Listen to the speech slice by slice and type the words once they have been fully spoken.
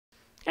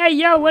Hey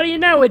yo, what do you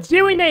know? It's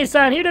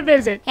Yui-san here to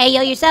visit. Hey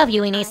yo yourself,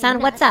 Yui-san,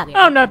 what's up?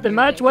 Oh, nothing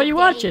much. What are you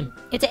watching?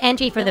 It's an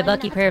entry for the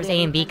Bucky Pervs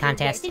AMV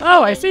contest.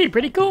 Oh, I see.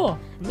 Pretty cool.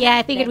 Yeah,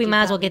 I figured we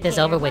might as well get this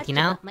over with, you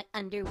know? My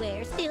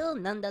underwear still,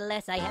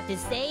 nonetheless, I have to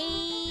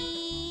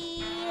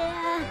say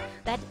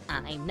that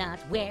I'm not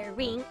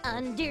wearing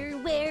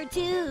underwear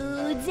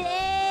today.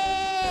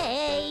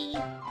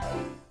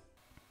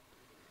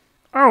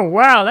 Oh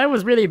wow, that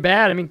was really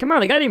bad. I mean, come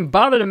on, the guy didn't even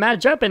bother to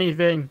match up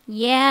anything.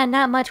 Yeah,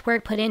 not much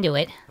work put into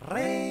it.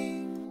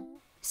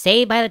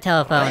 Saved by the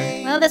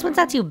telephone. Well, this one's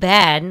not too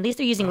bad. At least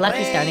they're using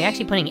Lucky Star and they're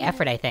actually putting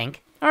effort, I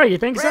think. Oh, you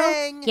think so?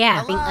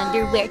 Yeah. Wearing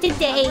underwear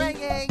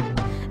today.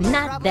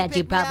 Not that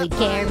you probably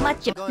care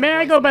much about. Man,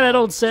 I go by that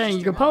old saying,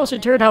 you can polish a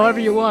turd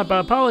however you want,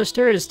 but a polished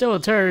turd is still a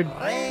turd.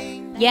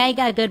 Yeah, you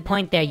got a good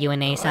point there,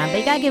 Yui-san, but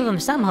you gotta give them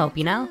some hope,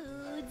 you know?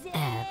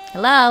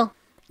 Hello?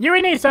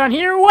 Yui-san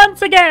here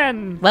once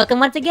again! Welcome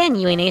once again,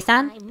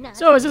 Yui-san.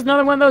 So, is this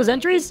another one of those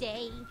entries?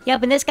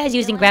 Yep, and this guy's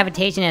using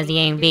gravitation as the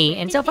AMV,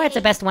 and so far it's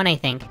the best one, I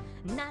think.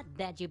 Not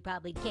that you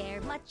probably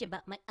care much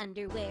about my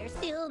underwear,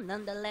 still,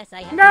 nonetheless,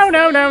 I have No.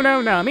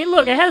 to say I mean,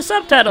 look, it has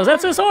subtitles.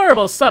 That's just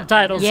horrible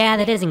subtitles. Yeah,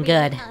 that isn't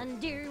good.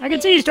 I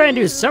can see he's trying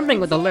to do something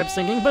with the lip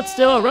syncing, but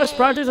still, a rush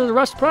project is a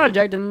rush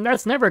project, and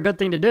that's never a good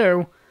thing to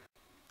do.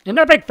 An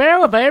epic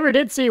fail if I ever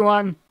did see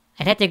one.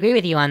 I'd have to agree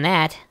with you on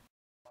that.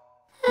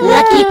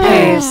 Lucky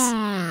Pervs.